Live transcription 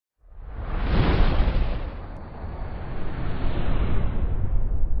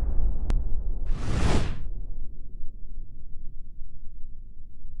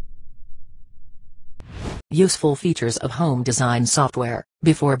Useful features of home design software.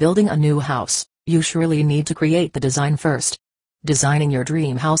 Before building a new house, you surely need to create the design first. Designing your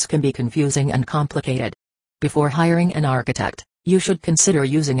dream house can be confusing and complicated. Before hiring an architect, you should consider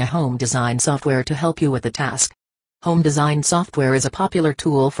using a home design software to help you with the task. Home design software is a popular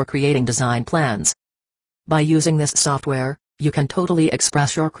tool for creating design plans. By using this software, you can totally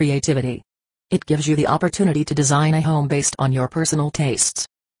express your creativity. It gives you the opportunity to design a home based on your personal tastes.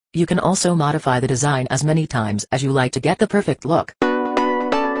 You can also modify the design as many times as you like to get the perfect look.